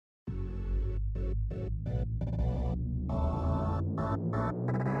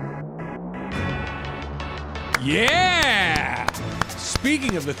Yeah!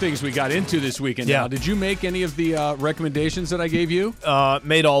 Speaking of the things we got into this weekend, Yeah. now, did you make any of the recommendations that I gave you?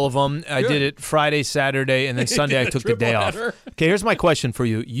 Made all of them. I did it Friday, Saturday, and then Sunday I took the day off. Triple-header. Okay, here's my question for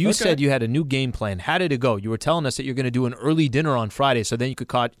you. You said you had a new game plan. How did it go? You were telling us that you're going to do an early dinner on Friday, so then you could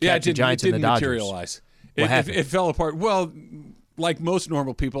catch the Giants and the Dodgers. Materialize. What happened? It fell apart. Well, like most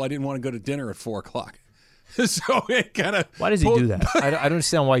normal people, I didn't want to go to dinner at 4 o'clock. So it kind of... Why does he do that? I don't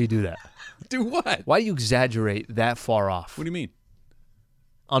understand why you do that. Do what? Why do you exaggerate that far off? What do you mean?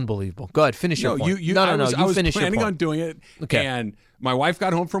 Unbelievable. Go ahead, finish your point. I You was finish your planning point. on doing it, Okay. and my wife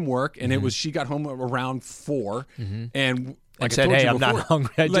got home from work, and she got home around 4, and like I said, told hey, you I'm not before,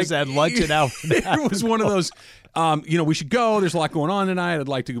 hungry. I just had lunch an hour. It was one of those, we should go. There's a lot going on tonight. I'd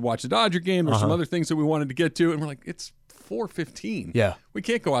like to watch the Dodger game. There's some other things that we wanted to get to, and we're like, it's 4:15. Yeah. We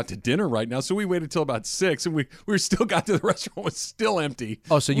can't go out to dinner right now. So we waited till about 6, and we still got to the restaurant. It was still empty.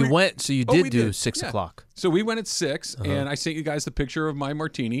 Oh, so you went. So you we did do did. 6 Yeah. o'clock. So we went at 6, and I sent you guys the picture of my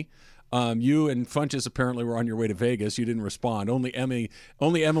martini. You and Funches apparently were on your way to Vegas. You didn't respond. Only Emily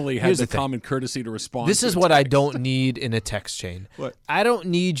had Here's the the thing. common courtesy to respond. This to is the what I text. don't need in a text chain. What? I don't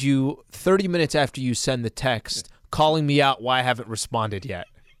need you 30 minutes after you send the text calling me out why I haven't responded yet.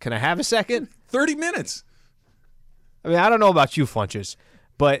 Can I have a second? 30 minutes. I mean, I don't know about you, Funches,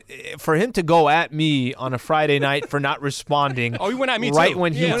 but for him to go at me on a Friday night for not responding Oh, he went at me right too.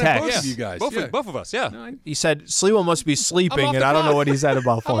 when he Yeah, both texts. of you guys. Both, Yeah. both of us, yeah. He said, Sliwa must be sleeping, off and the I don't know clock. what he said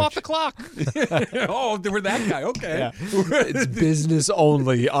about I'm off Funch. the clock. Oh, they were that guy. Okay. It's business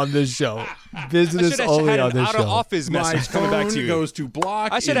only on this show. I Business should have only had on an this show. out-of-office My message coming back phone to you. goes to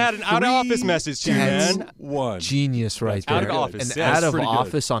block. I should have had an out-of-office message to you, man. 1. Genius right Out there. of office, An yeah, out that's of pretty good.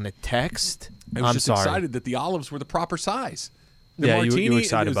 office on a text? I was I'm just sorry. excited that the olives were the proper size. The Yeah, you martini, were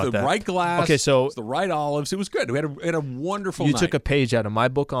excited it was about the that. right glass. Okay, so- it was the right olives. It was good. We had a wonderful You night. took a page out of my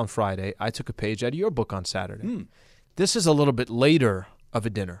book on Friday. I took a page out of your book on Saturday. Hmm. This is a little bit later of a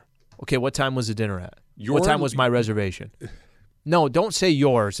dinner. Okay, what time was the dinner at? What time was my reservation? No, don't say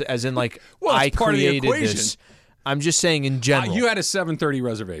yours, as in like Well, it's I part of the created equation. this. I'm just saying in general. You had a 7:30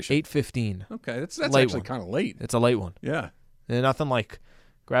 reservation. 8:15. Okay, that's Late actually one. kind of late. It's a late one. Yeah. And nothing like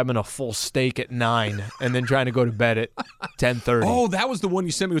grabbing a full steak at 9 and then trying to go to bed at 10:30. Oh, that was the one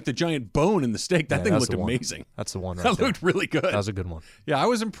you sent me with the giant bone in the steak. That Yeah, thing that's looked the one. amazing. That's the one right That there. looked really good. That was a good one. Yeah, I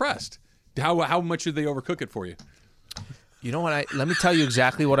was impressed. How much did they overcook it for you? You know what? Let me tell you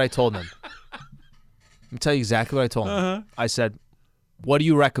exactly what I told them. Let me tell you exactly what I told him. I said, what do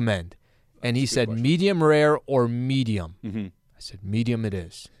you recommend? And he said, medium rare or medium. I said, medium it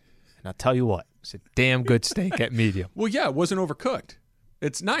is. And I'll tell you what, it's a damn good steak at medium. Well, yeah, it wasn't overcooked.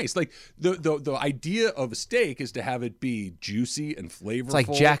 It's nice. Like the idea of a steak is to have it be juicy and flavorful. It's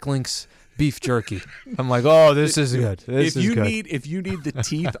like Jack Link's beef jerky. I'm like, oh, this is good. This is good. If you need the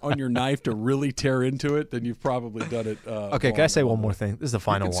teeth on your knife to really tear into it, then you've probably done it. Okay, can I say one more thing? This is the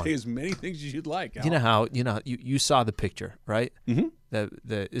final you can one. say as many things as you'd like. Al. You know how you saw the picture, right? Mm-hmm.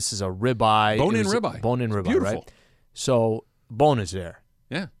 This is a ribeye, Bone-in ribeye. Bone-in ribeye, Beautiful. right? So bone is there.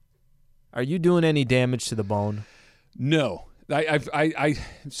 Yeah. Are you doing any damage to the bone? No.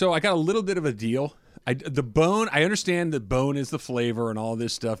 So I got a little bit of a deal. The bone, I understand the bone is the flavor and all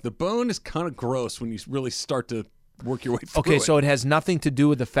this stuff. The bone is kind of gross when you really start to work your way through Okay, it. so it has nothing to do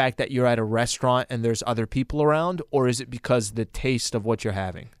with the fact that you're at a restaurant and there's other people around, or is it because the taste of what you're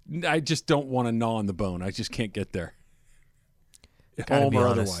having? I just don't want to gnaw on the bone. I just can't get there. Gotta Home be or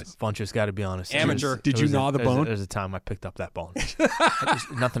honest. otherwise. Bunches got to be honest. Amateur. Did you gnaw the bone? There's a time I picked up that bone.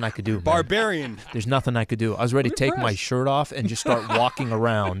 There's nothing I could do. Man. Barbarian. There's nothing I could do. I was ready to take my shirt off and just start walking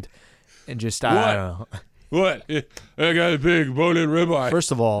around and just, I don't know. What? I got a big bone-in ribeye.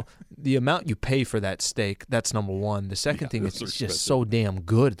 First of all, the amount you pay for that steak, that's number one. The second thing is those are it's just so damn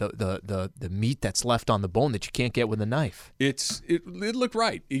good. The meat that's left on the bone that you can't get with a knife. It looked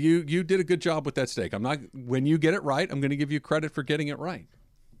right. You did a good job with that steak. When you get it right, I'm going to give you credit for getting it right.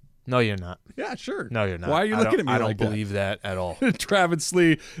 No, you're not. Yeah, sure. No, you're not. Why are you looking at me I don't like believe that at all. Travis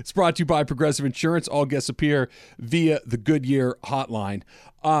Lee. It's brought to you by Progressive Insurance. All guests appear via the Goodyear hotline.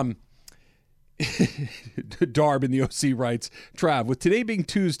 Darb in the OC writes, Trav, with today being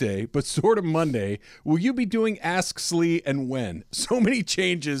Tuesday, but sort of Monday, will you be doing Ask Slee and when? So many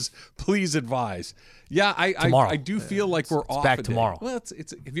changes. Please advise. Yeah, I do feel like we're off. back a day. tomorrow. Well, it's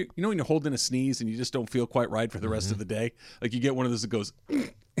if you when you're holding a sneeze and you just don't feel quite right for the rest of the day, like you get one of those that goes,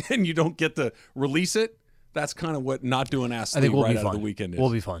 and you don't get to release it. That's kind of what not doing Ask I Slee think we'll right be out fine. of the weekend is. We'll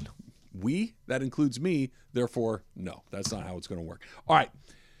be fine. That includes me. Therefore, no, that's not how it's going to work. All right.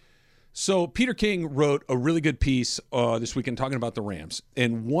 So Peter King wrote a really good piece this weekend talking about the Rams.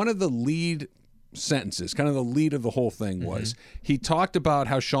 And one of the lead sentences, kind of the lead of the whole thing was he talked about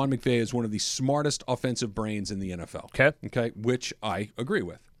how Sean McVay is one of the smartest offensive brains in the NFL. Okay, which I agree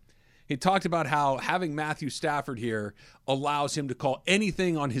with. He talked about how having Matthew Stafford here allows him to call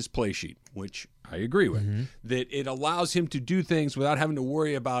anything on his play sheet, which I agree with. That it allows him to do things without having to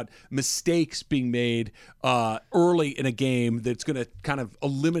worry about mistakes being made early in a game that's going to kind of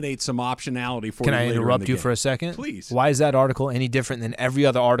eliminate some optionality for you. Can I interrupt you game. for a second? Please. Why is that article any different than every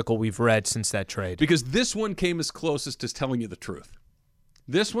other article we've read since that trade? Because this one came as closest to telling you the truth.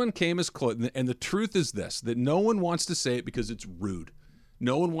 This one came as close, and the truth is this, that no one wants to say it because it's rude.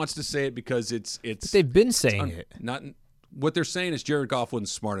 No one wants to say it because it's. But they've been saying it. Not what they're saying is Jared Goff wasn't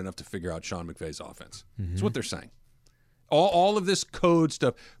smart enough to figure out Sean McVay's offense. That's what they're saying. All of this code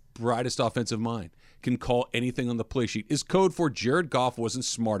stuff, brightest offensive mind, can call anything on the play sheet, is code for Jared Goff wasn't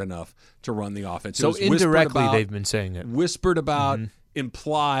smart enough to run the offense. So indirectly, they've been saying it. Whispered about,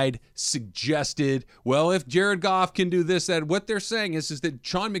 implied, suggested. Well, if Jared Goff can do this, that. What they're saying is that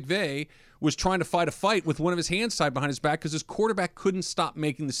Sean McVay was trying to fight a fight with one of his hands tied behind his back because his quarterback couldn't stop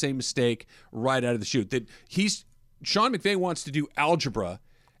making the same mistake right out of the chute. That Sean McVay wants to do algebra,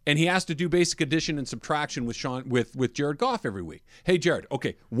 and he has to do basic addition and subtraction with Jared Goff every week. Hey, Jared,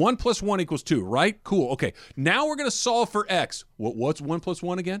 okay, 1 + 1 = 2, right? Cool. Okay, now we're going to solve for X. What's 1 +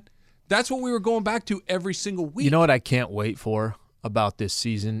 1 again? That's what we were going back to every single week. You know what I can't wait for about this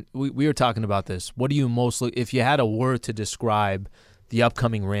season? We were talking about this. What do you mostly, if you had a word to describe the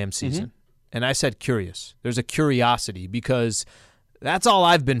upcoming Rams season? And I said curious. There's a curiosity because that's all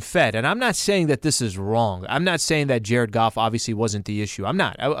I've been fed. And I'm not saying that this is wrong. I'm not saying that Jared Goff obviously wasn't the issue. I'm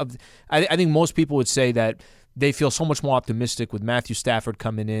not. I think most people would say that they feel so much more optimistic with Matthew Stafford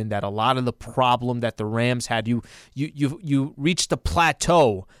coming in, that a lot of the problem that the Rams had, you reached the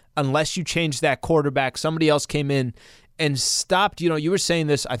plateau unless you changed that quarterback. Somebody else came in and stopped. You were saying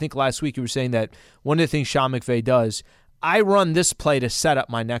this, I think last week you were saying that one of the things Sean McVay does, I run this play to set up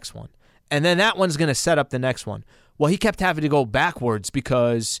my next one. And then that one's going to set up the next one. Well, he kept having to go backwards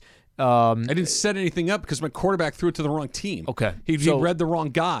because I didn't set anything up because my quarterback threw it to the wrong team. Okay. He read the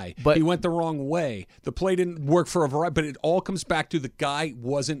wrong guy. But he went the wrong way. The play didn't work for a variety, but it all comes back to the guy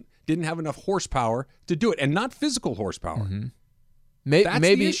didn't have enough horsepower to do it, and not physical horsepower. That's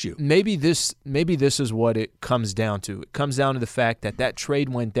the issue. Maybe this is what it comes down to. It comes down to the fact that trade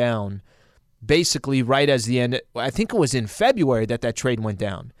went down basically right as the end. I think it was in February that trade went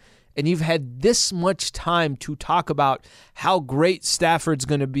down. And you've had this much time to talk about how great Stafford's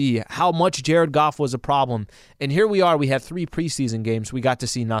going to be, how much Jared Goff was a problem. And here we are. We had 3 preseason games. We got to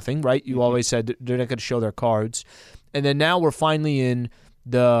see nothing, right? You always said they're not going to show their cards. And then now we're finally in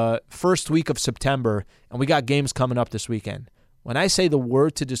the first week of September, and we got games coming up this weekend. When I say the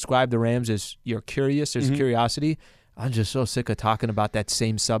word to describe the Rams is you're curious, there's curiosity, I'm just so sick of talking about that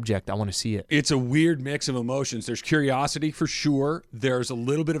same subject. I want to see it. It's a weird mix of emotions. There's curiosity for sure. There's a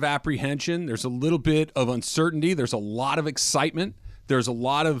little bit of apprehension. There's a little bit of uncertainty. There's a lot of excitement. There's a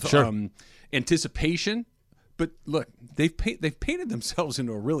lot of anticipation. But look, they've painted themselves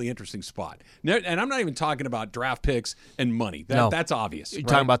into a really interesting spot. And I'm not even talking about draft picks and money. That's obvious. You're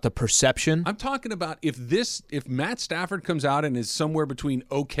talking about the perception? I'm talking about if Matt Stafford comes out and is somewhere between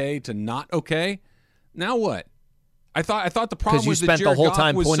okay to not okay, now what? I thought the problem was that Jared Goff was so dumb. Because you spent the whole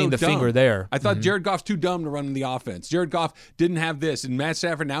time pointing the finger there. I thought Jared Goff's too dumb to run the offense. Jared Goff didn't have this, and Matt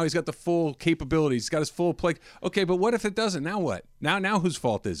Stafford, now he's got the full capabilities. He's got his full play. Okay, but what if it doesn't? Now what? Now whose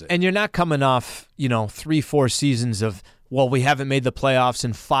fault is it? And you're not coming off, 3-4 seasons of, well, we haven't made the playoffs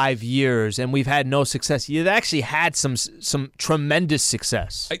in 5 years, and we've had no success. You've actually had some tremendous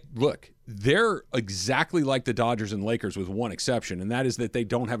success. Look. They're exactly like the Dodgers and Lakers with one exception, and that is that they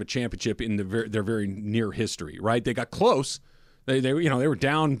don't have a championship in their very near history, right? They got close. They were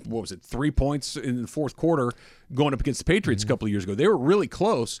down, 3 points in the fourth quarter going up against the Patriots a couple of years ago. They were really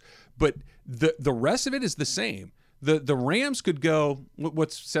close, but the rest of it is the same. The Rams could go,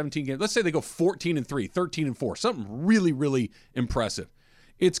 what's 17 games? Let's say they go 14-3, 13-4, something really, really impressive.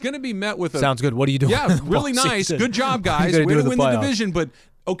 It's going to be met with sounds good. What are you doing? Yeah, really nice. Season? Good job, guys. Way to win the division, but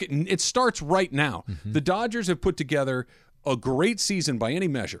okay, it starts right now. The Dodgers have put together a great season by any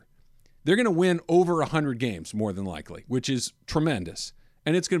measure. They're going to win over 100 games, more than likely, which is tremendous.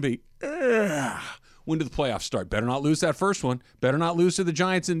 And it's going to be, when do the playoffs start? Better not lose that first one. Better not lose to the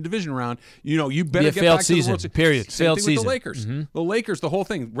Giants in the division round. You better get back to the World Series. Period. Same failed thing season. With the Lakers. The Lakers, the whole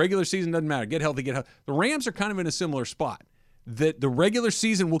thing, regular season doesn't matter. Get healthy, The Rams are kind of in a similar spot. The regular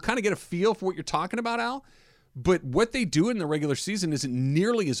season, we'll kind of get a feel for what you're talking about, Al. But what they do in the regular season isn't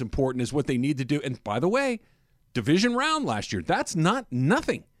nearly as important as what they need to do. And by the way, division round last year, that's not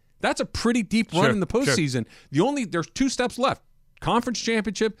nothing. That's a pretty deep run in the postseason. There's 2 steps left. Conference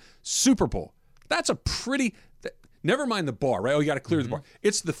championship, Super Bowl. That's a pretty. Never mind the bar, right? Oh, you got to clear the bar.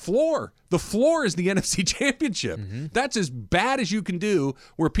 It's the floor. The floor is the NFC Championship. That's as bad as you can do,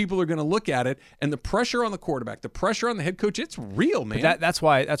 where people are going to look at it, and the pressure on the quarterback, the pressure on the head coach, it's real, man. That's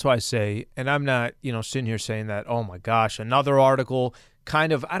why I say, and I'm not, sitting here saying that, oh my gosh, another article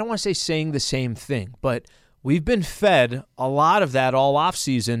kind of, I don't want to say saying the same thing, but we've been fed a lot of that all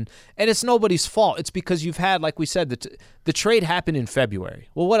offseason, and it's nobody's fault. It's because you've had, like we said, the trade happened in February.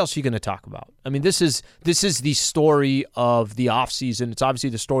 Well, what else are you going to talk about? I mean, this is the story of the offseason. It's obviously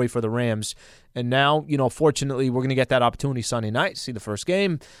the story for the Rams. And now, fortunately, we're going to get that opportunity Sunday night to see the first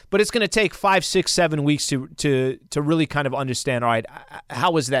game. But it's going to take 5, 6, 7 weeks to really kind of understand, all right,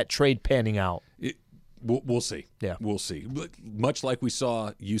 how is that trade panning out? We'll see. Yeah, we'll see. Much like we saw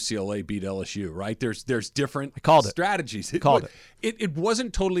UCLA beat LSU, right? There's different strategies. It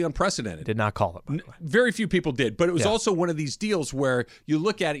wasn't totally unprecedented. Did not call it. Very few people did, but it was also one of these deals where you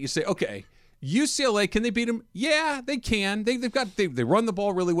look at it, you say, okay, UCLA, can they beat them? Yeah, they can. They run the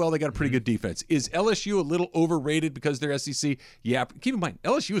ball really well. They got a pretty good defense. Is LSU a little overrated because they're SEC? Yeah. Keep in mind,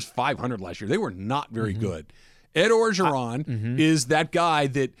 LSU was 500 last year. They were not very good. Ed Orgeron is that guy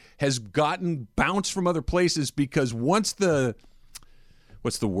that has gotten bounced from other places because once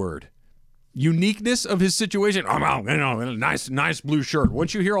what's the word? Uniqueness of his situation. Nice blue shirt.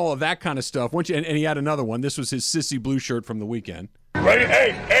 Once you hear all of that kind of stuff, and he had another one. This was his sissy blue shirt from the weekend.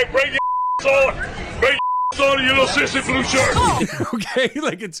 Hey, bring your on. Bring your on, you little sissy blue shirt. Okay,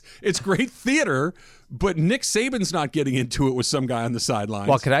 like it's great theater. But Nick Saban's not getting into it with some guy on the sidelines.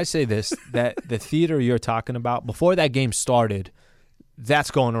 Well, could I say this? That the theater you're talking about, before that game started,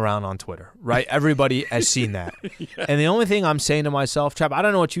 that's going around on Twitter, right? Everybody has seen that. Yeah. And the only thing I'm saying to myself, Trav, I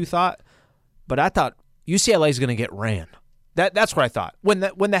don't know what you thought, but I thought UCLA is going to get ran. That's what I thought. When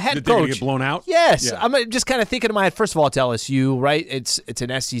the head coach get blown out? Yes. Yeah. I'm just kind of thinking in my head, first of all, it's LSU, right? It's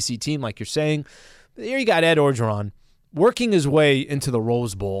an SEC team, like you're saying. But here you got Ed Orgeron working his way into the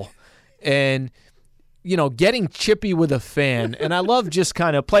Rose Bowl and getting chippy with a fan. And I love just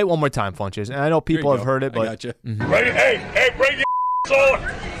kind of play it one more time, Funches. And I know people have heard it, but I got you. Hey, bring your on.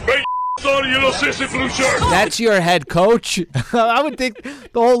 Bring your on, you little sissy blue shirt. That's your head coach. I would think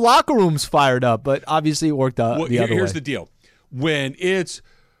the whole locker room's fired up, but obviously it worked out the other way. Here's the deal. When it's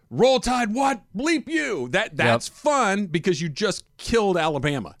Roll Tide, what? Bleep you. That's fun because you just killed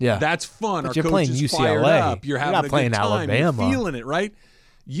Alabama. Yeah. That's fun. But Our you're coach playing is UCLA. fired up. You're having not a playing good time. Alabama. You're feeling it, right?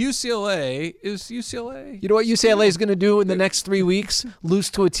 UCLA is UCLA. You know what UCLA is going to do in the next 3 weeks? Lose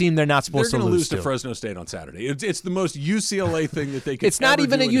to a team they're not supposed to lose to. They're going to lose to Fresno State on Saturday. It's the most UCLA thing that they could. It's not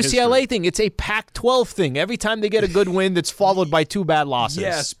even a UCLA thing. It's a Pac-12 thing. Every time they get a good win, that's followed by 2 bad losses.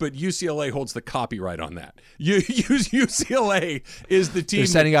 Yes, but UCLA holds the copyright on that. UCLA is the team. They're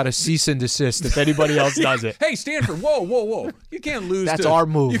sending out a cease and desist if anybody else does it. Hey, Stanford! Whoa! You can't lose. That's our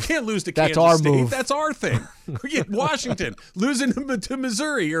move. You can't lose to Kansas State. That's our thing. Washington losing to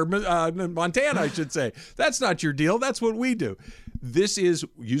Missouri or Montana, I should say. That's not your deal. That's what we do. This is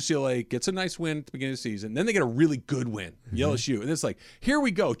UCLA gets a nice win at the beginning of the season. Then they get a really good win, LSU. And it's like, here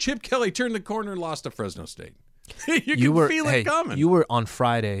we go. Chip Kelly turned the corner and lost to Fresno State. you can feel it coming. You were on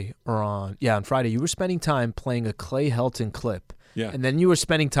Friday on Friday, you were spending time playing a Clay Helton clip. Yeah. And then you were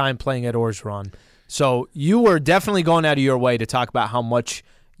spending time playing Ed Orgeron. So you were definitely going out of your way to talk about how much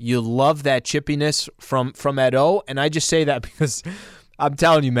you love that chippiness from Ed O. And I just say that because I'm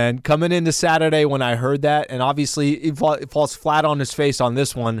telling you, man, coming into Saturday when I heard that, and obviously it falls flat on his face on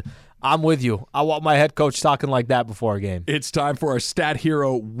this one, I'm with you. I want my head coach talking like that before a game. It's time for our Stat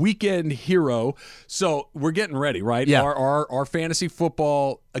Hero Weekend Hero. So we're getting ready, right? Yeah. Our fantasy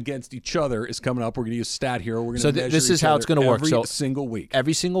football against each other is coming up. We're going to use Stat Hero. We're going to this is how it's going to work. Every single week.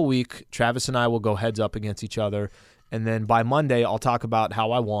 Every single week, Travis and I will go heads up against each other. And then by Monday, I'll talk about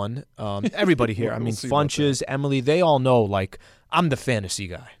how I won. Everybody here, we'll Funches, Emily, they all know, like, I'm the fantasy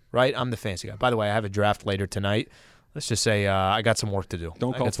guy, right? I'm the fantasy guy. By the way, I have a draft later tonight. Let's just say I got some work to do.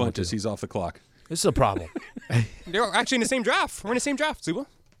 Don't call Funches. He's off the clock. This is a problem. They're actually in the same draft. We're in the same draft, Zuba.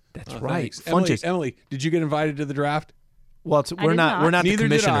 That's right. Funches. Emily, did you get invited to the draft? Well, we're not the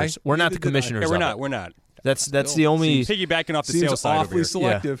commissioners. We're not the commissioners. Yeah, we're not. That's the only piggybacking off the sales side over awfully here.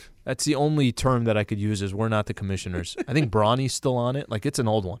 selective. Yeah. That's the only term that I could use is we're not the commissioners. I think Brawny's still on it. Like, it's an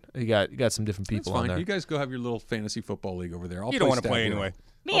old one. You got some different people on there. You guys go have your little fantasy football league over there. You don't want to play anyway.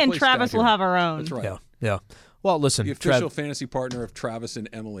 Me and Travis will have our own. That's right. Yeah. Well, listen, the official fantasy partner of Travis and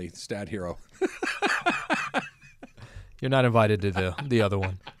Emily, Stat Hero. You're not invited to the other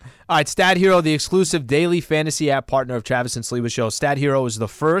one. All right, Stat Hero, the exclusive daily fantasy app partner of Travis and Sliwa Show. Stat Hero is the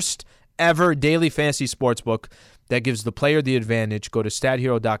first ever daily fantasy sportsbook that gives the player the advantage. Go to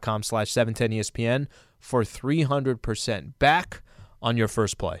stathero.com/710ESPN for 300% back on your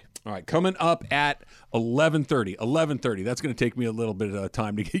first play. All right, coming up at 11:30. 11:30. That's going to take me a little bit of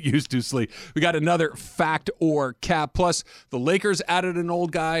time to get used to, Slee. We got another fact or cap. Plus, the Lakers added an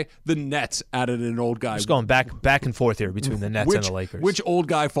old guy. The Nets added an old guy. Just going back and forth here between the Nets and the Lakers. Which old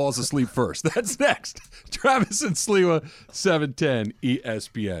guy falls asleep first? That's next. Travis and Sliwa, 710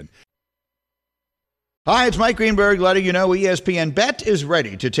 ESPN. Hi, it's Mike Greenberg letting you know ESPN Bet is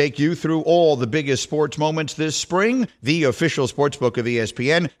ready to take you through all the biggest sports moments this spring. The official sportsbook of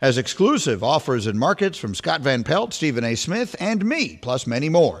ESPN has exclusive offers and markets from Scott Van Pelt, Stephen A. Smith, and me, plus many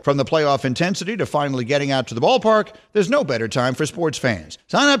more. From the playoff intensity to finally getting out to the ballpark, there's no better time for sports fans.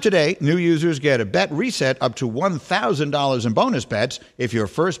 Sign up today. New users get a bet reset up to $1,000 in bonus bets if your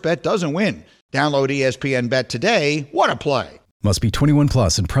first bet doesn't win. Download ESPN Bet today. What a play. Must be 21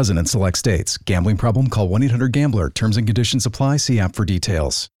 plus and present in select states. Gambling problem? Call 1-800-GAMBLER. Terms and conditions apply. See app for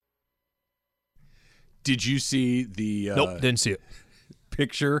details. Did you see the Nope, didn't see it.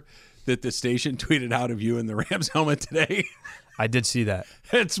 Picture that the station tweeted out of you in the Rams helmet today? I did see that.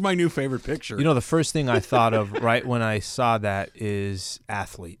 It's my new favorite picture. You know, the first thing I thought of right when I saw that is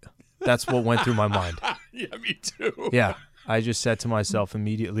athlete. That's what went through my mind. Yeah, me too. Yeah. I just said to myself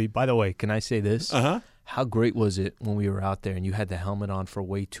immediately, by the way, can I say this? Uh-huh. How great was it when we were out there and you had the helmet on for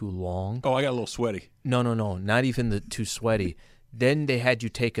way too long? Oh, I got a little sweaty. No, not even the too sweaty. Then they had you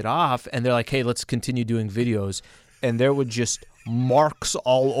take it off, and they're like, hey, let's continue doing videos. And there were just marks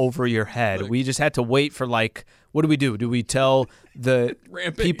all over your head. We just had to wait for, like, what do? Do we tell the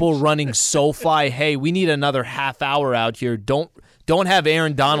people running SoFi, hey, we need another half hour out here. Don't have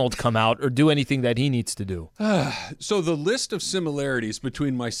Aaron Donald come out or do anything that he needs to do. So the list of similarities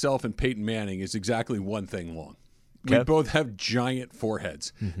between myself and Peyton Manning is exactly one thing long. We both have giant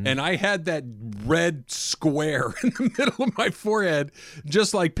foreheads. Mm-hmm. And I had that red square in the middle of my forehead,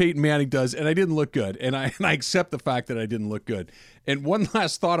 just like Peyton Manning does, and I didn't look good. And I accept the fact that I didn't look good. And one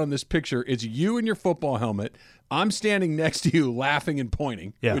last thought on this picture is you in your football helmet. I'm standing next to you laughing and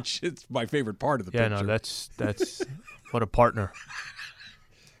pointing, which is my favorite part of the picture. Yeah, no, that's what a partner.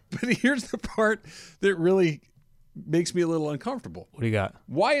 But here's the part that really makes me a little uncomfortable. What do you got?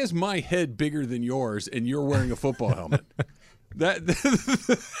 Why is my head bigger than yours and you're wearing a football helmet? That's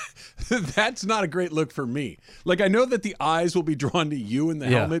not a great look for me. Like, I know that the eyes will be drawn to you in the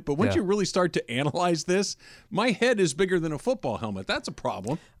helmet, but once you really start to analyze this, my head is bigger than a football helmet. That's a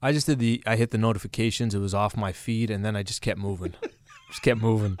problem. I hit the notifications. It was off my feed, and then I just kept moving.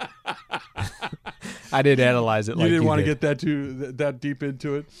 I did analyze it. You didn't want to get that deep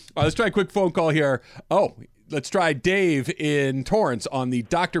into it. All right, let's try a quick phone call here. Oh, let's try Dave in Torrance on the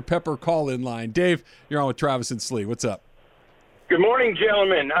Dr. Pepper call-in line. Dave, you're on with Travis and Slee. What's up? Good morning,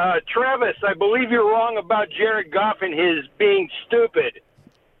 gentlemen. Travis, I believe you're wrong about Jared Goff and his being stupid.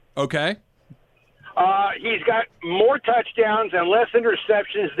 Okay. He's got more touchdowns and less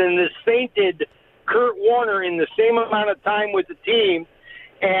interceptions than the sainted Kurt Warner in the same amount of time with the team.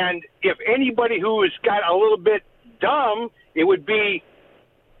 And if anybody who has got a little bit dumb, it would be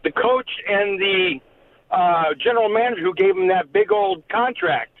the coach and the general manager who gave him that big old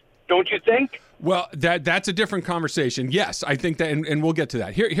contract. Don't you think? Well, that's a different conversation. Yes, I think that, and we'll get to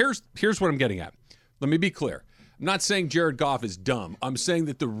that. Here's what I'm getting at. Let me be clear. I'm not saying Jared Goff is dumb. I'm saying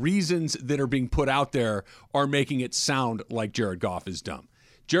that the reasons that are being put out there are making it sound like Jared Goff is dumb.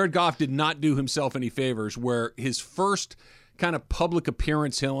 Jared Goff did not do himself any favors where his first kind of public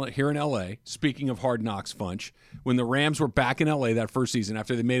appearance here in L.A., speaking of Hard Knocks, Funch, when the Rams were back in L.A. that first season,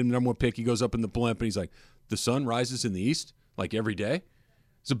 after they made him the number one pick, he goes up in the blimp and he's like, the sun rises in the east, like every day?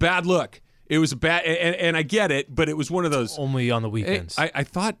 It's a bad look. It was a bad, and I get it, but it was one of those. Only on the weekends. I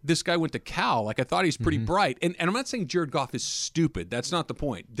thought this guy went to Cal. Like, I thought he's pretty bright. And I'm not saying Jared Goff is stupid. That's not the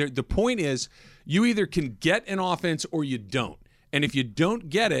point. The point is you either can get an offense or you don't. And if you don't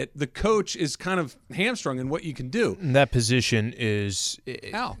get it, the coach is kind of hamstrung in what you can do. And that position is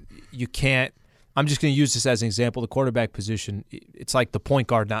how you can't. I'm just going to use this as an example. The quarterback position, it's like the point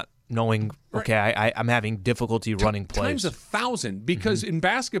guard not knowing, okay, I'm having difficulty running plays. Times 1,000, because in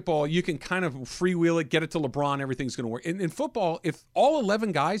basketball, you can kind of freewheel it, get it to LeBron, everything's going to work. In football, if all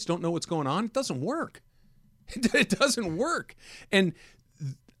 11 guys don't know what's going on, it doesn't work. It doesn't work. And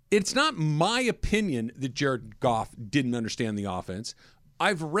it's not my opinion that Jared Goff didn't understand the offense.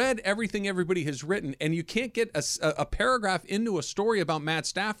 I've read everything everybody has written, and you can't get a paragraph into a story about Matt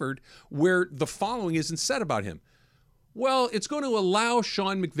Stafford where the following isn't said about him. Well, it's going to allow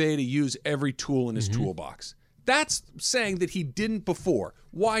Sean McVay to use every tool in his toolbox. That's saying that he didn't before.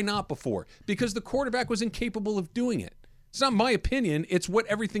 Why not before? Because the quarterback was incapable of doing it. It's not my opinion. It's what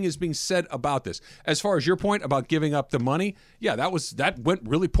everything is being said about this. As far as your point about giving up the money, yeah, that went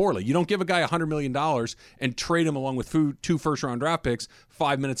really poorly. You don't give a guy $100 million and trade him along with 2 first-round draft picks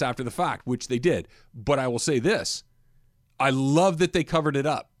 5 minutes after the fact, which they did. But I will say this. I love that they covered it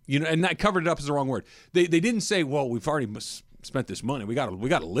up. And that covered it up is the wrong word. They didn't say, well, we've already spent this money. We got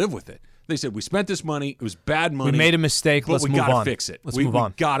to live with it. They said, we spent this money. It was bad money. We made a mistake. But let's we move on. got to fix it. Let's move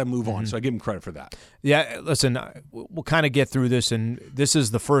on. We got to move on. So I give them credit for that. Yeah, listen, we'll kind of get through this, and this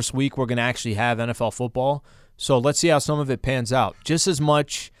is the first week we're going to actually have NFL football. So let's see how some of it pans out. Just as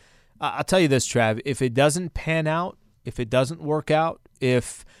much, I'll tell you this, Trav, if it doesn't pan out, if it doesn't work out,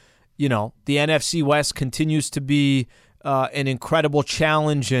 if, the NFC West continues to be an incredible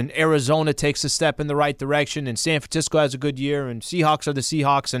challenge, and Arizona takes a step in the right direction, and San Francisco has a good year, and Seahawks are the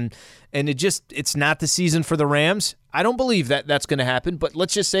Seahawks, and it's not the season for the Rams. I don't believe that that's going to happen, but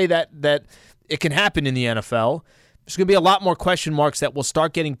let's just say that it can happen in the NFL. There's going to be a lot more question marks that will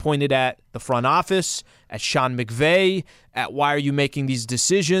start getting pointed at the front office, at Sean McVay, at why are you making these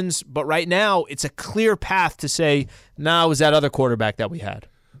decisions? But right now, it's a clear path to say, no, it was that other quarterback that we had.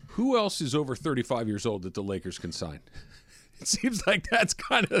 Who else is over 35 years old that the Lakers can sign? It seems like that's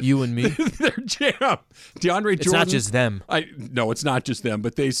kind of you and me. Their jam. DeAndre Jordan. It's not just them. No, it's not just them,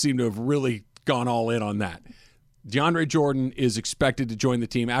 but they seem to have really gone all in on that. DeAndre Jordan is expected to join the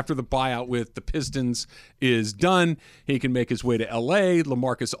team after the buyout with the Pistons is done. He can make his way to L.A.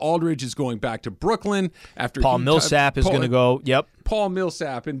 LaMarcus Aldridge is going back to Brooklyn after Paul Millsap is going to go. Yep. Paul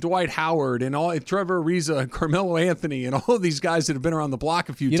Millsap and Dwight Howard and Trevor Ariza and Carmelo Anthony and all of these guys that have been around the block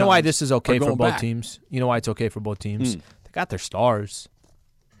a few times. You know why this is okay for both teams? You know why it's okay for both teams? They got their stars,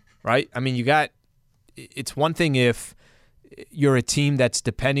 right? I mean, it's one thing if you're a team that's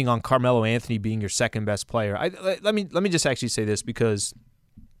depending on Carmelo Anthony being your second best player. Let me just actually say this, because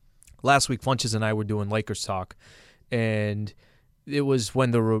last week Funches and I were doing Lakers talk, and it was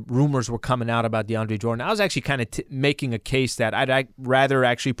when the rumors were coming out about DeAndre Jordan. I was actually kind of making a case that I'd rather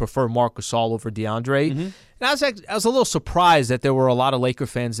actually prefer Marc Gasol over DeAndre. And I was a little surprised that there were a lot of Laker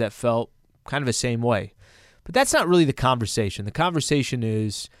fans that felt kind of the same way. But that's not really the conversation. The conversation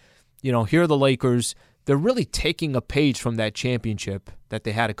is, here are the Lakers. They're really taking a page from that championship that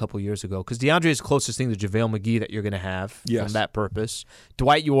they had a couple years ago, because DeAndre is the closest thing to JaVale McGee that you're going to have from that purpose.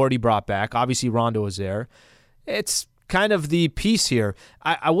 Dwight you already brought back. Obviously, Rondo is there. It's kind of the piece here.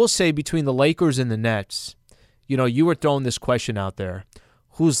 I will say between the Lakers and the Nets, you were throwing this question out there.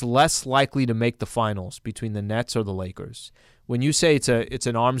 Who's less likely to make the finals between the Nets or the Lakers? When you say it's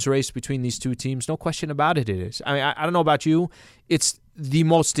an arms race between these two teams, no question about it is. I mean, I don't know about you. It's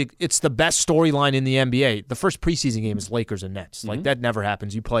the best storyline in the NBA. The first preseason game is Lakers and Nets. Like, that never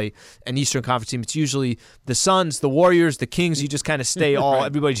happens. You play an Eastern Conference team. It's usually the Suns, the Warriors, the Kings. You just kind of stay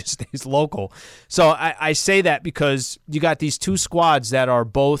everybody just stays local. So I say that because you got these two squads that are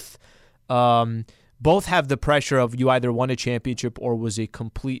both have the pressure of you either won a championship or was a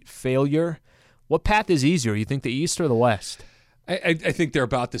complete failure. What path is easier? You think the East or the West? I think they're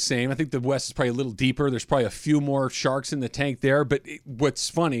about the same. I think the West is probably a little deeper. There's probably a few more sharks in the tank there. But what's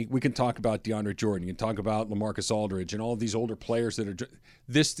funny, we can talk about DeAndre Jordan. You can talk about LaMarcus Aldridge and all of these older players that are –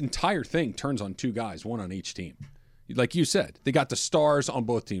 this entire thing turns on two guys, one on each team. Like you said, they got the stars on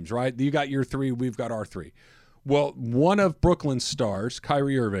both teams, right? You got your three, we've got our three. Well, one of Brooklyn's stars,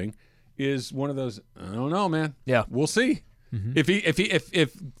 Kyrie Irving, is one of those – I don't know, man. Yeah. We'll see.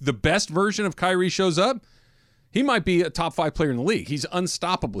 If the best version of Kyrie shows up, he might be a top 5 player in the league. He's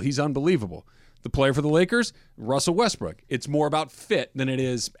unstoppable. He's unbelievable. The player for the Lakers, Russell Westbrook. It's more about fit than it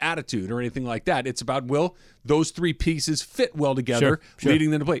is attitude or anything like that. It's about, will those three pieces fit well together,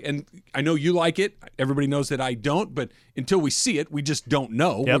 leading them to play. And I know you like it. Everybody knows that I don't, but until we see it, we just don't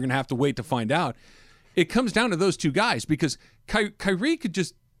know. We're going to have to wait to find out. It comes down to those two guys, because Kyrie could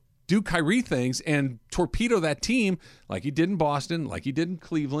just do Kyrie things and torpedo that team like he did in Boston, like he did in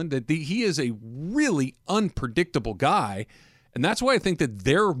Cleveland. He is a really unpredictable guy, and that's why I think that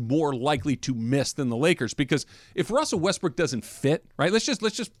they're more likely to miss than the Lakers. Because if Russell Westbrook doesn't fit, right? Let's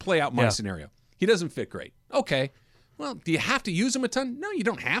just play out my scenario. He doesn't fit great. Okay. Well, do you have to use him a ton? No, you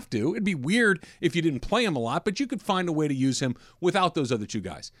don't have to. It'd be weird if you didn't play him a lot, but you could find a way to use him without those other two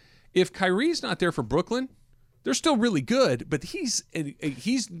guys. If Kyrie's not there for Brooklyn, they're still really good, but he's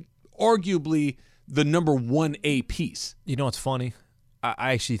arguably the number 1A piece. You know what's funny?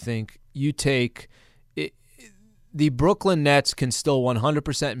 I actually think you take it, the Brooklyn Nets can still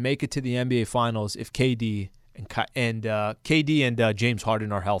 100% make it to the NBA Finals if KD and James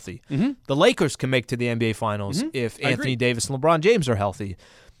Harden are healthy. The Lakers can make it to the NBA Finals if Anthony Davis and LeBron James are healthy.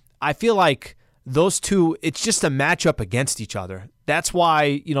 I feel like those two, it's just a matchup against each other. That's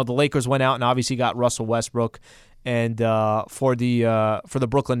why, the Lakers went out and obviously got Russell Westbrook. And for the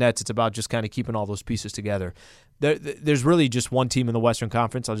Brooklyn Nets, it's about just kind of keeping all those pieces together. There's really just one team in the Western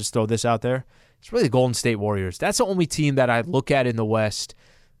Conference. I'll just throw this out there. It's really the Golden State Warriors. That's the only team that I look at in the West.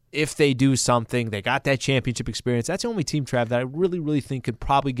 If they do something, they got that championship experience. That's the only team, Trav, that I really, really think could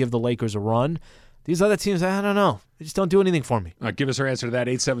probably give the Lakers a run. These other teams, I don't know. They just don't do anything for me. All right, give us our answer to that,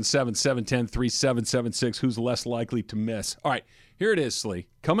 877-710-3776. Who's less likely to miss? All right, here it is, Slee.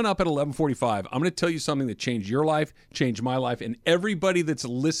 Coming up at 11:45, I'm going to tell you something that changed your life, changed my life, and everybody that's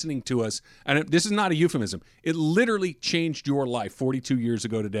listening to us. And this is not a euphemism. It literally changed your life 42 years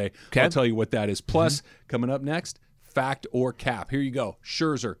ago today. Okay. I'll tell you what that is. Plus, coming up next, fact or cap. Here you go.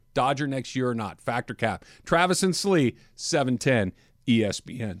 Scherzer, Dodger next year or not. Fact or cap. Travis and Slee, 710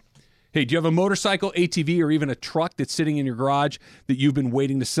 ESPN. Hey, do you have a motorcycle, ATV, or even a truck that's sitting in your garage that you've been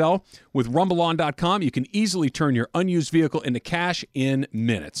waiting to sell? With RumbleOn.com, you can easily turn your unused vehicle into cash in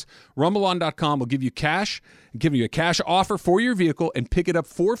minutes. RumbleOn.com will give you a cash offer for your vehicle and pick it up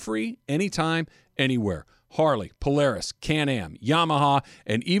for free anytime, anywhere. Harley, Polaris, Can-Am, Yamaha,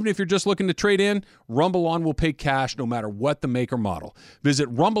 and even if you're just looking to trade in, RumbleOn will pay cash no matter what the make or model.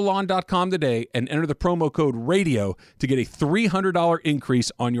 Visit RumbleOn.com today and enter the promo code RADIO to get a $300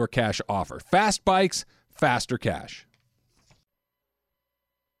 increase on your cash offer. Fast bikes, faster cash.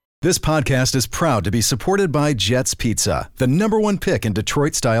 This podcast is proud to be supported by Jets Pizza, the #1 pick in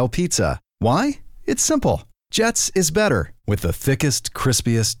Detroit-style pizza. Why? It's simple. Jets is better. With the thickest,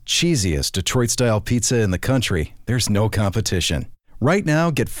 crispiest, cheesiest Detroit-style pizza in the country, there's no competition. Right now,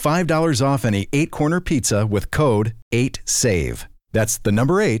 get $5 off any 8-corner pizza with code 8SAVE. That's the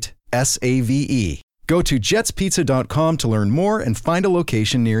number 8, SAVE. Go to jetspizza.com to learn more and find a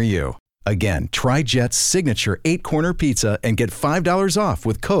location near you. Again, try Jet's signature 8-corner pizza and get $5 off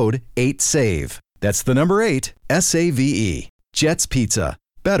with code 8SAVE. That's the number 8, SAVE. Jet's Pizza.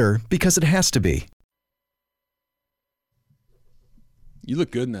 Better because it has to be. You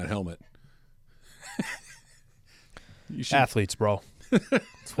look good in that helmet. Athletes, bro.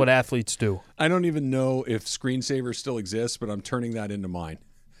 It's what athletes do. I don't even know if screensavers still exist, but I'm turning that into mine.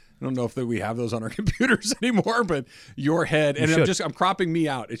 I don't know if we have those on our computers anymore, but your head, and I'm cropping me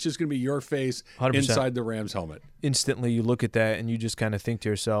out. It's just going to be your face 100%. Inside the Rams helmet. Instantly, you look at that and you just kind of think to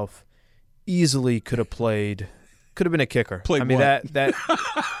yourself, easily could have been a kicker. I mean, that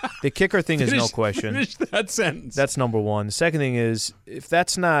the kicker thing is no question. Finish that sentence. That's number one. The second thing is, if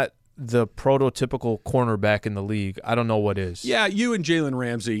that's not the prototypical cornerback in the league, I don't know what is. Yeah, you and Jalen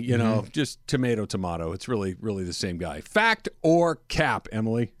Ramsey, you know, just tomato. It's really, really the same guy. Fact or cap,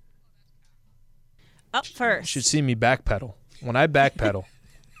 Emily? Up first. You should see me backpedal. When I backpedal.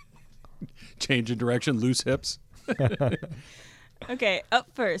 Change of direction, loose hips. Okay, up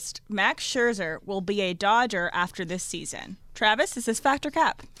first, Max Scherzer will be a Dodger after this season. Travis, is this fact or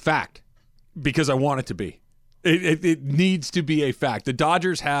cap? Fact, because I want it to be. It needs to be a fact. The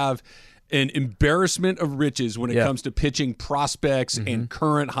Dodgers have an embarrassment of riches when it comes to pitching prospects and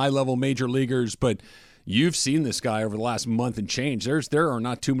current high-level major leaguers, but you've seen this guy over the last month and change. There are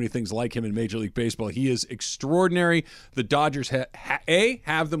not too many things like him in Major League Baseball. He is extraordinary. The Dodgers,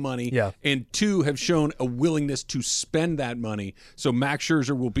 have the money, and 2, have shown a willingness to spend that money. So Max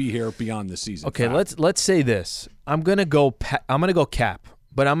Scherzer will be here beyond the season. Okay, let's say this. I'm gonna go cap,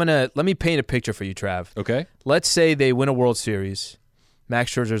 but let me paint a picture for you, Trav. Okay. Let's say they win a World Series.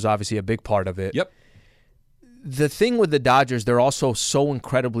 Max Scherzer is obviously a big part of it. Yep. The thing with the Dodgers, they're also so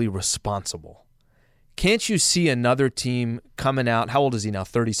incredibly responsible. Can't you see another team coming out? How old is he now?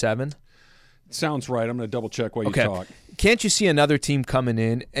 37? Sounds right. I'm going to double check while you talk. Can't you see another team coming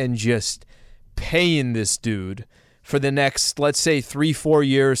in and just paying this dude for the next, let's say, 3-4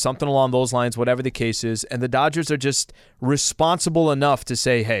 years, something along those lines, whatever the case is, and the Dodgers are just responsible enough to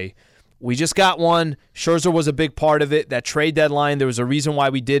say, hey, we just got one. Scherzer was a big part of it. That trade deadline, there was a reason why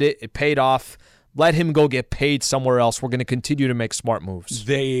we did it. It paid off. Let him go get paid somewhere else. We're going to continue to make smart moves.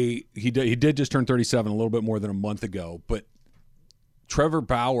 He did just turn 37 a little bit more than a month ago, but Trevor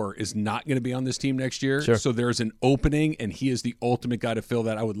Bauer is not going to be on this team next year. Sure. So there's an opening, and he is the ultimate guy to fill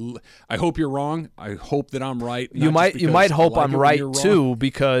that. I hope you're wrong. I hope that I'm right. You might hope I'm right too,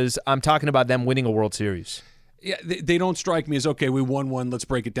 because I'm talking about them winning a World Series. Yeah, they don't strike me as, okay, we won one, let's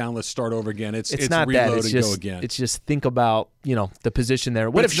break it down, let's start over again. It's not reload that. It's and just, go again. It's just think about, the position there.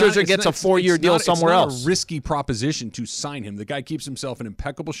 What if Scherzer gets a 4-year deal somewhere else? It's not a risky proposition to sign him. The guy keeps himself in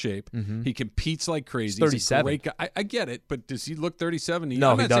impeccable shape. Mm-hmm. He competes like crazy. He's 37. He's a great guy. I get it, but does he look 37? No,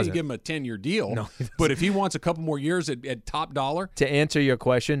 I'm not he doesn't. saying give him a 10-year deal, no, but if he wants a couple more years at top dollar. To answer your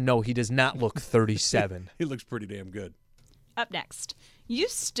question, no, he does not look 37. He looks pretty damn good. Up next, you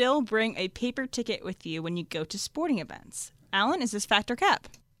still bring a paper ticket with you when you go to sporting events. Alan, is this fact or cap?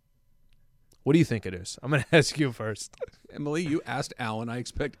 What do you think it is? I'm going to ask you first. Emily, you asked Alan. I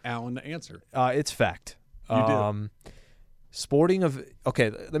expect Alan to answer. It's fact. You do.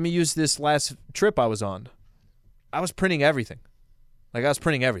 Okay, let me use this last trip I was on. I was printing everything. I was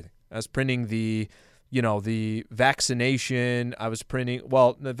printing the vaccination. I was printing,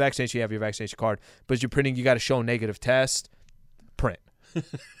 the vaccination, you have your vaccination card, but you got to show a negative test, print.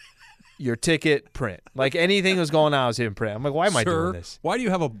 Your ticket, print. Like anything was going on, I was hitting print. I'm like, why am I doing this? Why do you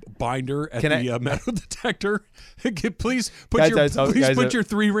have a binder at the metal detector? Please put Guys, your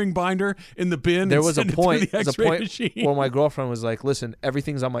 3-ring binder in the bin. There was a point machine. where my girlfriend was like, listen,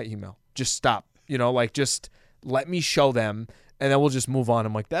 everything's on my email. Just stop. Just let me show them, and then we'll just move on.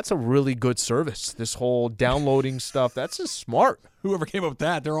 I'm like, that's a really good service. This whole downloading stuff, that's just smart. Whoever came up with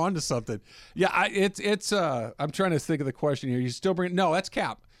that, they're on to something. Yeah, it's. I'm trying to think of the question here. You still bring? No, that's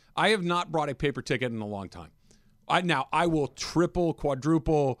Cap. I have not brought a paper ticket in a long time. I will triple,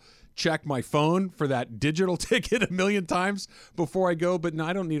 quadruple check my phone for that digital ticket a million times before I go. But no,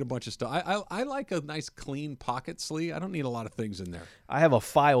 I don't need a bunch of stuff. I like a nice clean pocket, Slee. I don't need a lot of things in there. I have a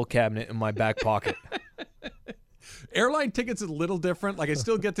file cabinet in my back pocket. Airline tickets is a little different. Like I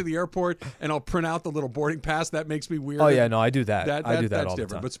still get to the airport and I'll print out the little boarding pass. That makes me weird. Oh yeah, no, I do that. I do that that's all the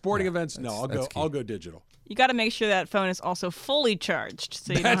different. time. But sporting events, no, I'll go digital. You got to make sure that phone is also fully charged,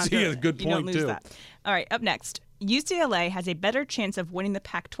 so you don't have to. a good point you don't lose too. That. All right, up next, UCLA has a better chance of winning the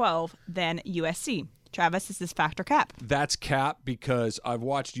Pac-12 than USC. Travis, is this fact or cap? That's cap because I've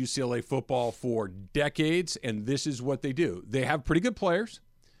watched UCLA football for decades, and this is what they do. They have pretty good players.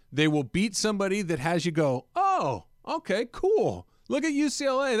 They will beat somebody that has you go, oh, okay, cool. Look at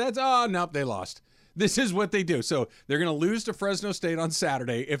UCLA. Nope, they lost. This is what they do. So they're going to lose to Fresno State on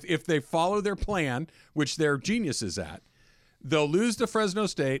Saturday. If they follow their plan, which they're geniuses at, they'll lose to Fresno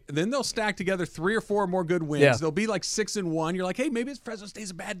State. And then they'll stack together 3 or 4 more good wins. Yeah. They'll be like 6-1. You're like, hey, maybe Fresno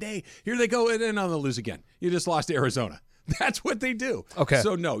State's a bad day. Here they go. And then they'll lose again. You just lost to Arizona. That's what they do. Okay.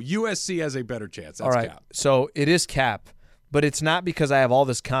 So, no, USC has a better chance. That's all right. cap. So it is cap, but it's not because I have all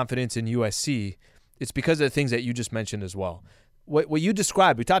this confidence in USC. It's because of the things that you just mentioned as well. What you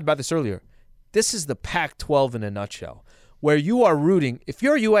described, we talked about this earlier. This is the Pac-12 in a nutshell, where you are rooting. If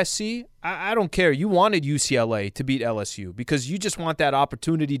you're USC, I don't care. You wanted UCLA to beat LSU because you just want that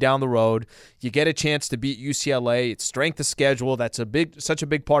opportunity down the road. You get a chance to beat UCLA. It's strength of schedule. That's such a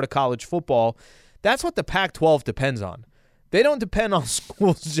big part of college football. That's what the Pac-12 depends on. They don't depend on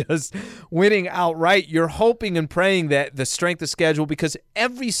schools just winning outright. You're hoping and praying that the strength of schedule, because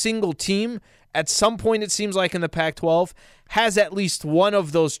every single team at some point, it seems like in the Pac-12, has at least one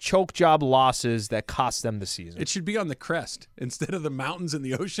of those choke job losses that cost them the season. It should be on the crest. Instead of the mountains and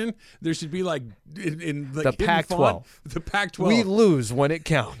the ocean, there should be like in the Pac-12. The Pac-12. We lose when it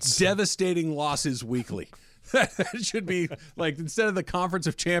counts. Devastating losses weekly. That should be like, instead of the Conference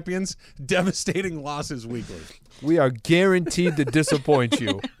of Champions, devastating losses weekly. We are guaranteed to disappoint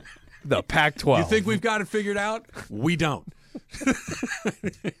you. The Pac-12. You think we've got it figured out? We don't.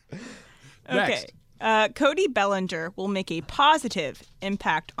 Okay. Cody Bellinger will make a positive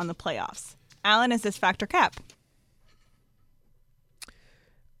impact on the playoffs. Alan, is this fact or cap?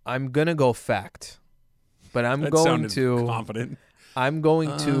 I'm going to go fact. But I'm going to confident. I'm going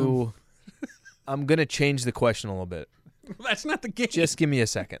to change the question a little bit. That's not the game. Just give me a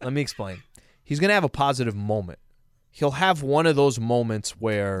second. Let me explain. He's going to have a positive moment. He'll have one of those moments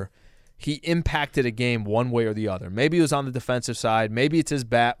where he impacted a game one way or the other. Maybe he was on the defensive side. Maybe it's his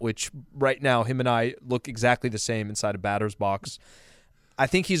bat, which right now him and I look exactly the same inside a batter's box. I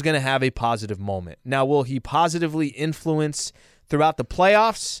think he's going to have a positive moment. Now, will he positively influence throughout the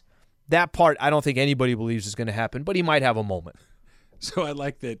playoffs? That part I don't think anybody believes is going to happen, but he might have a moment. So I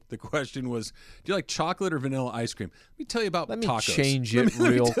like that the question was, do you like chocolate or vanilla ice cream? Let me tell you about tacos. Let me change it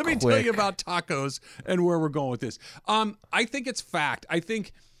real quick. Let me tell you about tacos and where we're going with this. I think it's fact. I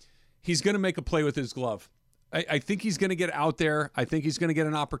think he's going to make a play with his glove. I think he's going to get out there. I think he's going to get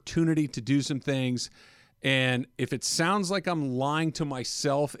an opportunity to do some things. And if it sounds like I'm lying to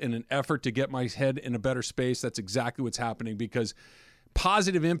myself in an effort to get my head in a better space, that's exactly what's happening, because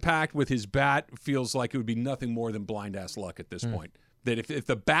positive impact with his bat feels like it would be nothing more than blind-ass luck at this point. That if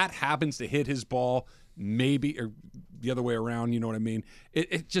the bat happens to hit his ball, maybe, or the other way around, you know what I mean?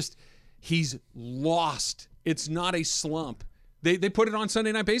 It just, he's lost. It's not a slump. They put it on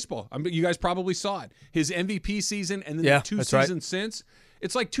Sunday Night Baseball. You guys probably saw it. His MVP season and then the 2 seasons since.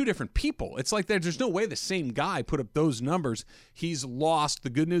 It's like 2 different people. It's like there's no way the same guy put up those numbers. He's lost. The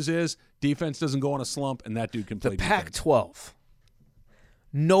good news is defense doesn't go on a slump, and that dude can play defense. The Pac-12.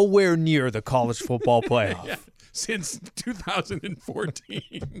 Nowhere near the college football playoff. Yeah, since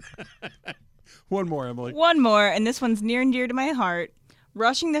 2014. One more, Emily. One more, and this one's near and dear to my heart.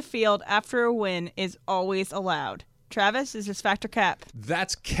 Rushing the field after a win is always allowed. Travis, is this fact or cap?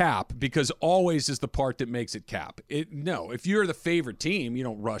 That's cap, because always is the part that makes it cap. No, if you're the favorite team, you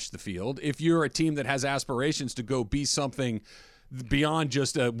don't rush the field. If you're a team that has aspirations to go be something beyond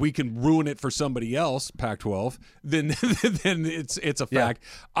just we can ruin it for somebody else, Pac-12, then it's a fact.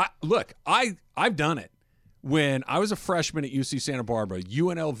 I've done it. When I was a freshman at UC Santa Barbara,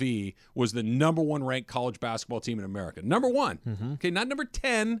 UNLV was the number 1 ranked college basketball team in America. Number 1. Okay, not number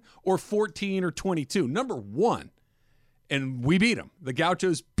 10 or 14 or 22. Number 1. And we beat them. The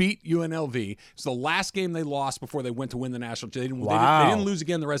Gauchos beat UNLV. It's the last game they lost before they went to win the national championship. They didn't lose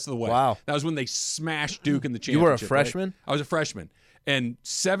again the rest of the way. Wow. That was when they smashed Duke in the championship. You were a freshman? Right? I was a freshman. And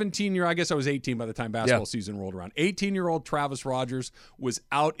 17-year, I guess I was 18 by the time basketball season rolled around. 18-year-old Travis Rogers was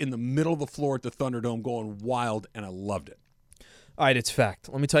out in the middle of the floor at the Thunderdome going wild, and I loved it. All right, it's fact.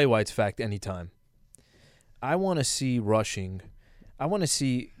 Let me tell you why it's fact anytime. I want to see rushing. I want to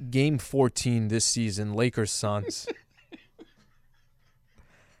see Game 14 this season, Lakers-Suns.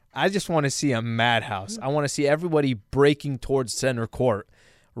 I just want to see a madhouse. I want to see everybody breaking towards center court,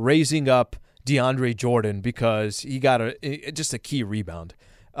 raising up DeAndre Jordan because he got just a key rebound.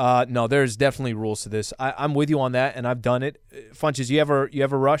 No, there's definitely rules to this. I'm with you on that, and I've done it. Funches, you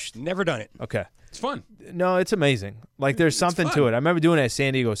ever rushed? Never done it. Okay. It's fun. No, it's amazing. Like there's something to it. I remember doing it at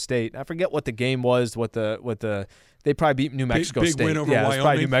San Diego State. I forget what the game was. What the they probably beat New Mexico big State. Win over yeah, Wyoming. It's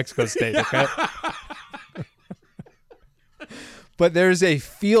probably New Mexico State. Okay. But there's a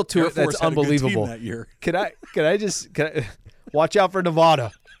feel to it that's unbelievable. That year. Can I watch out for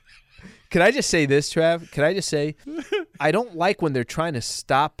Nevada? Can I just say this, Trav? Can I just say I don't like when they're trying to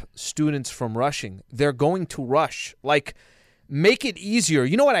stop students from rushing. They're going to rush. Like, make it easier.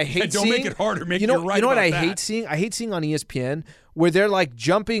 You know what I hate don't seeing? Don't make it harder. Make you know what I that. hate seeing? I hate seeing on ESPN where they're like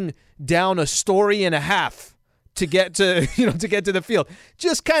jumping down a story and a half to get to the field.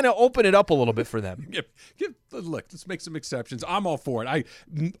 Just kind of open it up a little bit for them. Look, let's make some exceptions. I'm all for it. I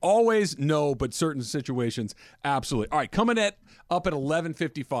always know, but certain situations, absolutely. All right, coming up at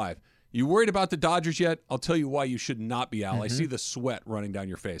 11:55. You worried about the Dodgers yet? I'll tell you why you should not be, Al. Mm-hmm. I see the sweat running down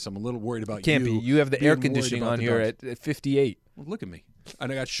your face. I'm a little worried about you. Can't be. You have the air conditioning on here at 58. Well, look at me.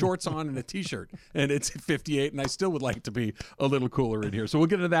 And I got shorts on and a T-shirt, and it's at 58, and I still would like it to be a little cooler in here. So we'll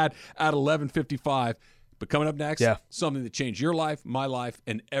get into that at 11:55. But coming up next, something that changed your life, my life,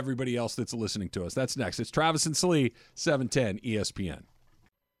 and everybody else that's listening to us. That's next. It's Travis and Slee, 710 ESPN.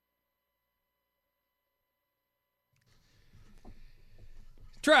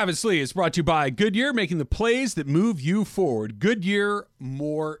 Travis Lee is brought to you by Goodyear, making the plays that move you forward. Goodyear,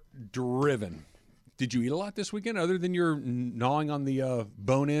 more driven. Did you eat a lot this weekend other than your gnawing on the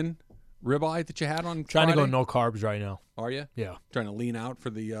bone-in ribeye that you had on Trying Friday? to go no carbs right now. Are you? Yeah. Trying to lean out for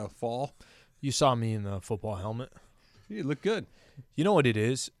the fall? You saw me in the football helmet. You look good. You know what it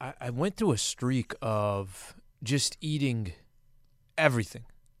is? I went through a streak of just eating everything.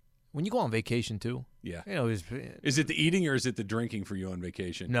 When you go on vacation, too. Yeah. You know, is it the eating or is it the drinking for you on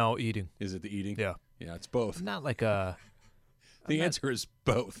vacation? No, eating. Is it the eating? Yeah. Yeah, it's both. Not like a... The answer is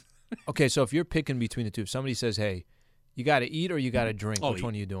both. Okay, so if you're picking between the two, if somebody says, hey, you got to eat or you got to drink, which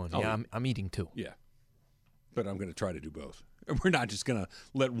one are you doing? I'm eating too. Yeah. But I'm going to try to do both. We're not just going to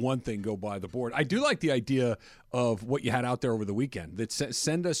let one thing go by the board. I do like the idea of what you had out there over the weekend. That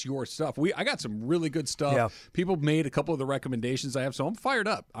send us your stuff. I got some really good stuff. Yeah. People made a couple of the recommendations I have, so I'm fired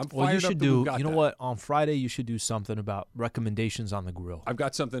up. You should do. You know what? On Friday, you should do something about recommendations on the grill. I've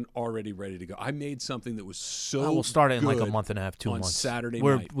got something already ready to go. I made something that was so. We'll start it in like a month and a half, 2 months. On Saturday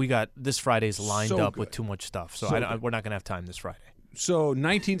night. We got this Friday's lined up with too much stuff, so we're not going to have time this Friday. So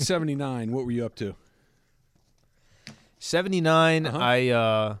 1979, what were you up to? 79,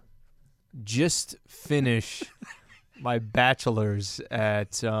 I just finished my bachelor's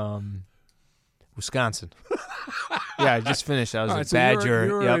at Wisconsin. Yeah, I just finished. I was a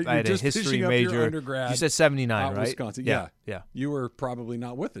Badger. I had a history major. You said 79, right? Wisconsin. Yeah. You were probably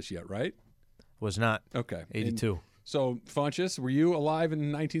not with us yet, right? Was not. Okay. 82. So, Funchess, were you alive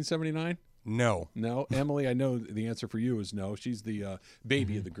in 1979? No. Emily, I know the answer for you is no. She's the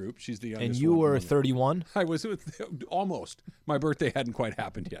baby of the group. She's the youngest. And you were 31? I was almost. My birthday hadn't quite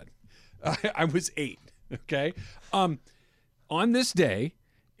happened yet. I was 8. Okay. On this day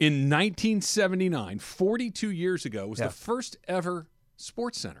in 1979, 42 years ago, was the first ever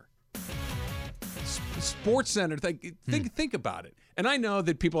Sports Center. Sports Center. Think about it. And I know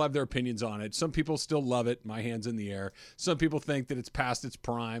that people have their opinions on it. Some people still love it. My hand's in the air. Some people think that it's past its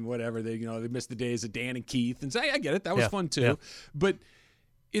prime. Whatever they miss the days of Dan and Keith. And say, I get it. That was fun too. Yeah. But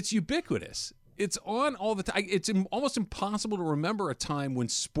it's ubiquitous. It's on all the time. It's almost impossible to remember a time when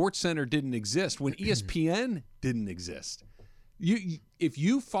Sports Center didn't exist. When ESPN didn't exist. if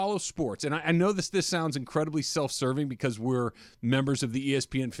you follow sports, and I know this sounds incredibly self-serving because we're members of the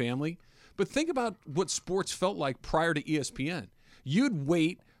ESPN family, but think about what sports felt like prior to ESPN. You'd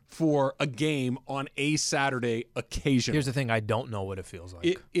wait for a game on a Saturday occasionally. Here's the thing. I don't know what it feels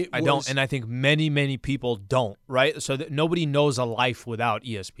like. I don't, and I think many, many people don't, right? So that nobody knows a life without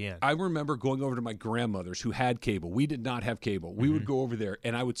ESPN. I remember going over to my grandmother's who had cable. We did not have cable. We would go over there,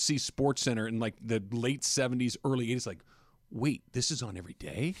 and I would see SportsCenter in like the late 70s, early 80s, like, wait, this is on every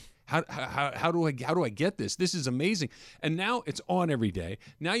day? How do I get this? This is amazing. And now it's on every day.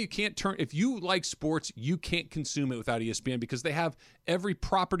 Now you can't turn, if you like sports, you can't consume it without ESPN because they have every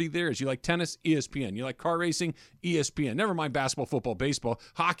property there. As you like tennis, ESPN. You like car racing, ESPN. Never mind basketball, football, baseball.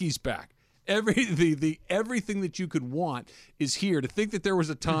 Hockey's back. Everything that you could want is here. To think that there was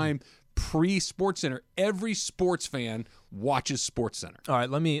a time pre-SportsCenter, every sports fan watches SportsCenter. All right,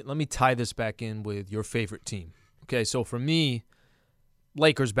 let me tie this back in with your favorite team. Okay, so for me,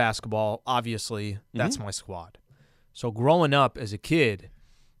 Lakers basketball, obviously, that's my squad. So growing up as a kid,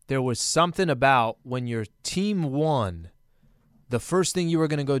 there was something about when your team won, the first thing you were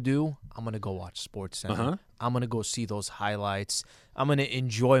going to go do, I'm going to go watch SportsCenter. I'm going to go see those highlights. I'm going to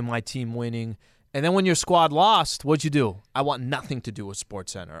enjoy my team winning. And then when your squad lost, what'd you do? I want nothing to do with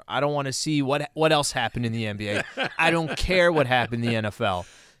SportsCenter. I don't want to see what else happened in the NBA. I don't care what happened in the NFL.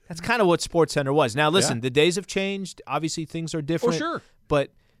 That's kind of what SportsCenter was. Now, listen, the days have changed. Obviously, things are different. Oh, sure.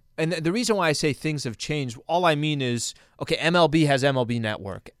 But and the reason why I say things have changed, all I mean is, okay, MLB has MLB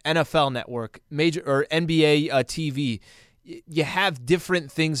Network, NFL Network, major or NBA TV. You have different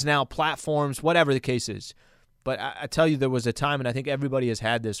things now, platforms, whatever the case is. But I tell you, there was a time, and I think everybody has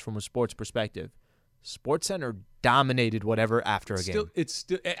had this from a sports perspective. SportsCenter dominated whatever after a game. It's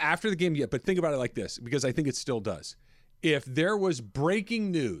still after the game, but think about it like this, because I think it still does. If there was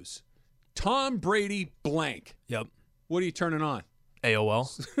breaking news, Tom Brady blank. Yep. What are you turning on? AOL.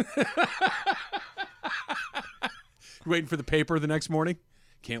 Waiting for the paper the next morning?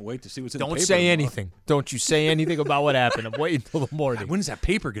 Can't wait to see what's in the paper. Don't say anything. Don't you say anything about what happened. I'm waiting until the morning. When is that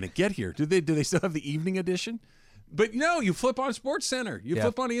paper going to get here? Do they still have the evening edition? But you flip on SportsCenter. You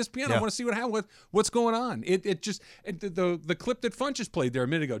flip on ESPN. I want to see what's going on. It just the clip that Funch just played there a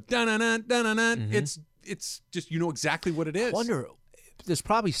minute ago. Dun-dun-dun, dun-dun-dun. It's just exactly what it is. I wonder, this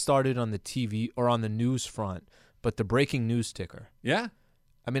probably started on the TV or on the news front, but the breaking news ticker. Yeah.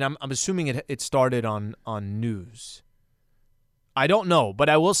 I mean, I'm assuming it started on news. I don't know, but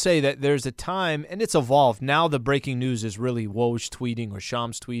I will say that there's a time, and it's evolved. Now the breaking news is really Woj tweeting or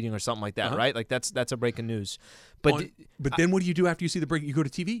Shams tweeting or something like that, right? Like that's a breaking news. But then what do you do after you see the breaking? You go to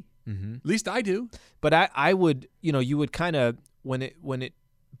TV. At least I do. But I would, you would kind of when it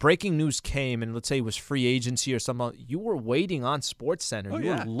breaking news came, and let's say it was free agency or something, you were waiting on SportsCenter.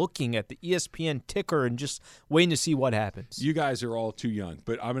 You were looking at the ESPN ticker and just waiting to see what happens. You guys are all too young,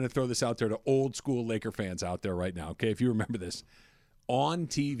 but I'm going to throw this out there to old school Laker fans out there right now, okay? If you remember this. On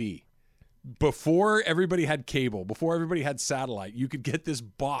TV, before everybody had cable, before everybody had satellite, you could get this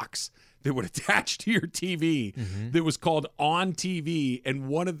box that would attach to your TV that was called On TV, and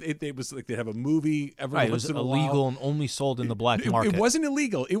one of it was like they'd have a movie every right, once in a while. It was while. illegal and only sold in the black market. It wasn't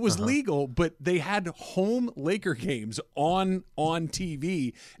illegal. It was legal, but they had home Laker games on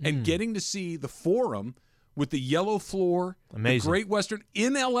TV, and getting to see the Forum with the yellow floor, the Great Western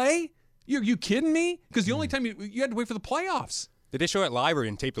in LA. You kidding me? Because the only time you had to wait for the playoffs. Did they show it live or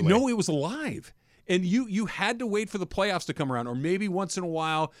in tape delay? No, it was live. And you had to wait for the playoffs to come around, or maybe once in a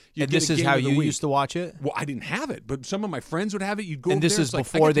while you and get this a is game how of the you week. used to watch it? Well, I didn't have it, but some of my friends would have it. You'd go and over this there. is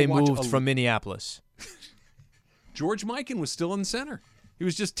It's before like, they moved from Minneapolis. George Mikan was still in center. He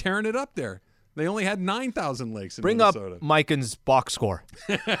was just tearing it up there. They only had 9,000 lakes in Minnesota. Up Mikan's box score.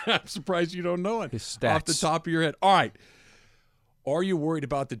 I'm surprised you don't know it. His stats. Off the top of your head. All right. Are you worried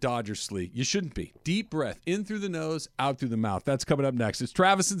about the Dodgers, Slee? You shouldn't be. Deep breath, in through the nose, out through the mouth. That's coming up next. It's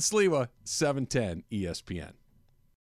Travis and Sliwa, 710 ESPN.